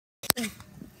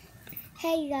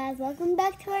Hey guys, welcome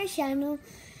back to our channel.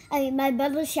 My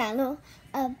brother's channel.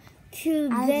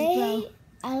 Today,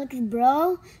 Alex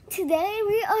Bro. Today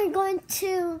we are going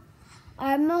to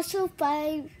our muscle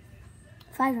five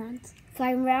rounds.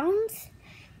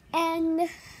 And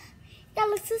yeah,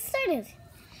 let's get started.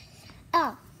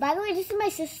 Oh, by the way, this is my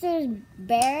sister's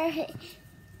bear. His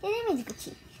name is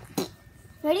Gucci.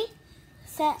 Ready,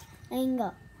 set, and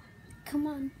go. Come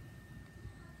on.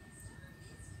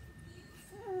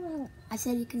 I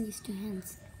said you can use 2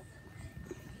 hands.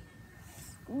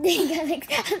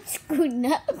 I'm screwed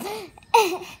up.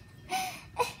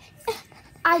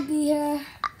 I'll be here.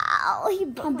 Ow, he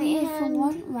broke I'll my be here hand. for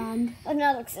 1 round. Oh,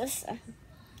 no, look, sister.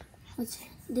 What's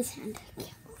this hand?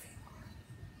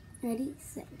 Ready,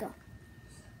 set, go.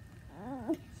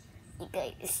 You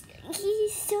guys,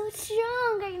 he's so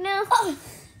strong right now.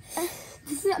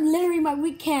 This is literally my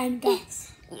weak hand,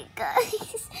 guys. You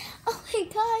guys,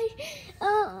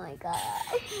 oh my god.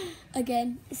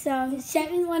 Again, so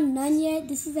second one none yet.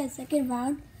 This is the second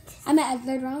round. I'm at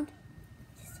the 3rd round.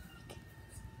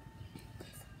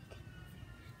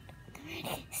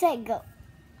 Set, go.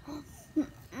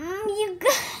 You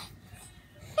guys.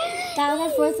 That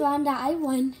was my 4th round that I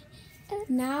won.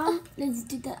 Now let's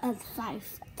do the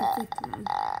 5th round.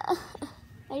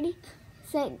 Ready,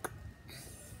 set, go.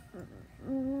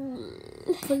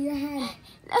 Put your hand.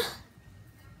 No.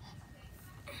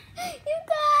 You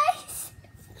guys.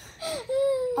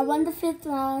 I won the 5th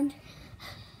round.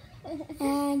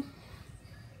 And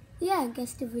yeah, I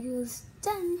guess the video is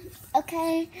done.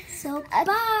 Okay. So Bye.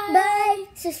 bye.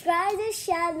 Subscribe to this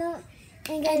channel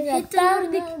and get hit the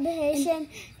the notification.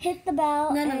 Hit the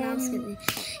bell. No, I'm just kidding.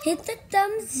 Hit the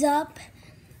thumbs up.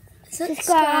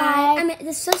 Subscribe.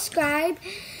 Subscribe.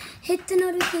 Hit the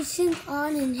notifications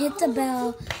on and hit the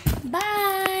bell.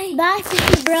 Bye. Bye,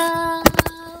 sister bro.